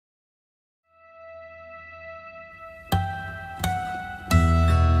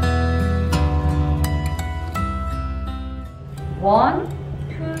1,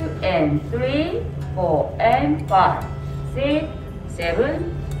 2, and 3, 4, and 5, 6,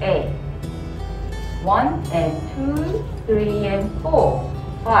 7, 8. 1 and 2, 3 and 4,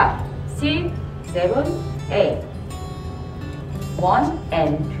 5, 6, 7, 8. 1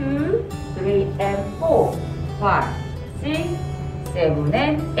 and 2, 3 and 4, 5, 6, 7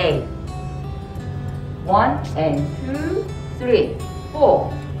 and 8. 1 and 2, 3,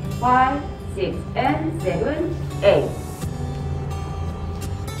 4, 5, 6 and 7, 8.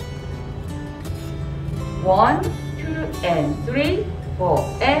 1, 2 and 3,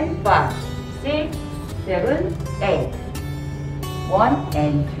 4 and 5, 6, 7, 8. 1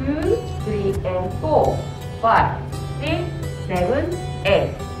 and 2, 3 and 4, 5, 6, 7,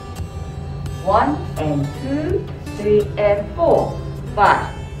 8. 1 and 2, 3 and 4,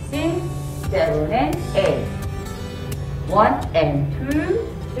 5, 6, 7 and 8. 1 and 2,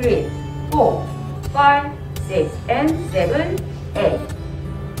 3, 4, 5, 6 and 7, 8.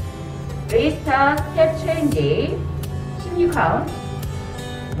 Restart step change. 16count.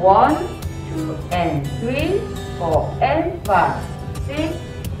 1, 2 and 3, 4 and 5, 6,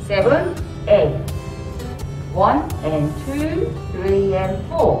 7, 8. 1 and 2, 3 and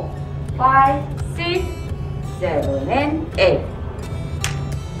 4, 5, 6, 7 and 8.